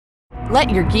Let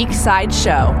your geek side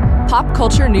show. Pop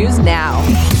culture news now.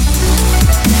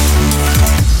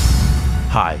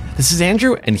 Hi, this is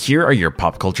Andrew, and here are your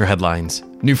pop culture headlines.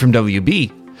 New from WB.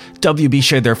 WB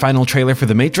shared their final trailer for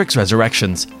The Matrix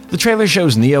Resurrections. The trailer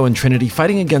shows Neo and Trinity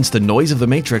fighting against the noise of the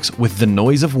Matrix with the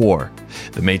noise of war.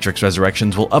 The Matrix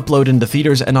Resurrections will upload into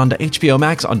theaters and onto HBO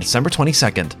Max on December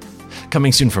 22nd.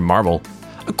 Coming soon from Marvel.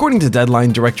 According to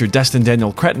Deadline, director Destin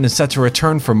Daniel Cretton is set to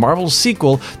return for Marvel's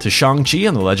sequel to Shang-Chi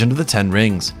and the Legend of the Ten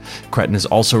Rings. Cretton is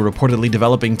also reportedly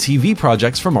developing TV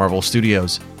projects for Marvel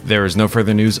Studios. There is no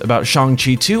further news about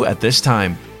Shang-Chi 2 at this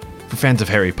time. For fans of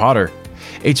Harry Potter,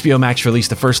 HBO Max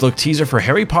released the first look teaser for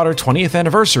Harry Potter 20th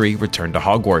Anniversary Return to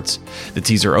Hogwarts. The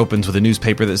teaser opens with a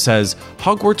newspaper that says,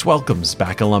 "Hogwarts welcomes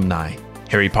back alumni."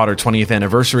 Harry Potter 20th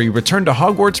Anniversary Return to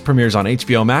Hogwarts premieres on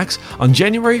HBO Max on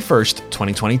January 1st,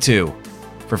 2022.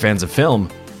 For fans of film,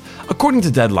 according to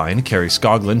Deadline, Kerry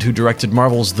Skoglund, who directed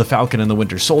Marvel's The Falcon and the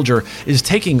Winter Soldier, is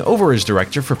taking over as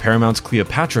director for Paramount's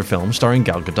Cleopatra film starring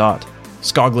Gal Gadot.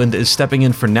 Skoglund is stepping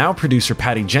in for now producer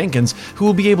Patty Jenkins, who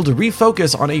will be able to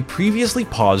refocus on a previously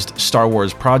paused Star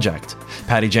Wars project.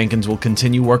 Patty Jenkins will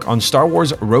continue work on Star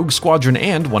Wars Rogue Squadron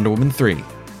and Wonder Woman 3.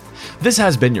 This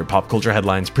has been your Pop Culture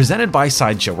Headlines, presented by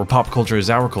Sideshow, where pop culture is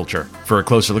our culture. For a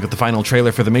closer look at the final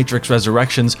trailer for The Matrix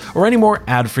Resurrections, or any more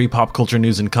ad-free pop culture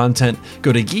news and content,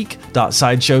 go to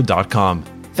geek.sideshow.com.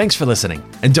 Thanks for listening,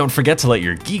 and don't forget to let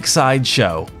your geek side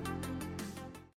show.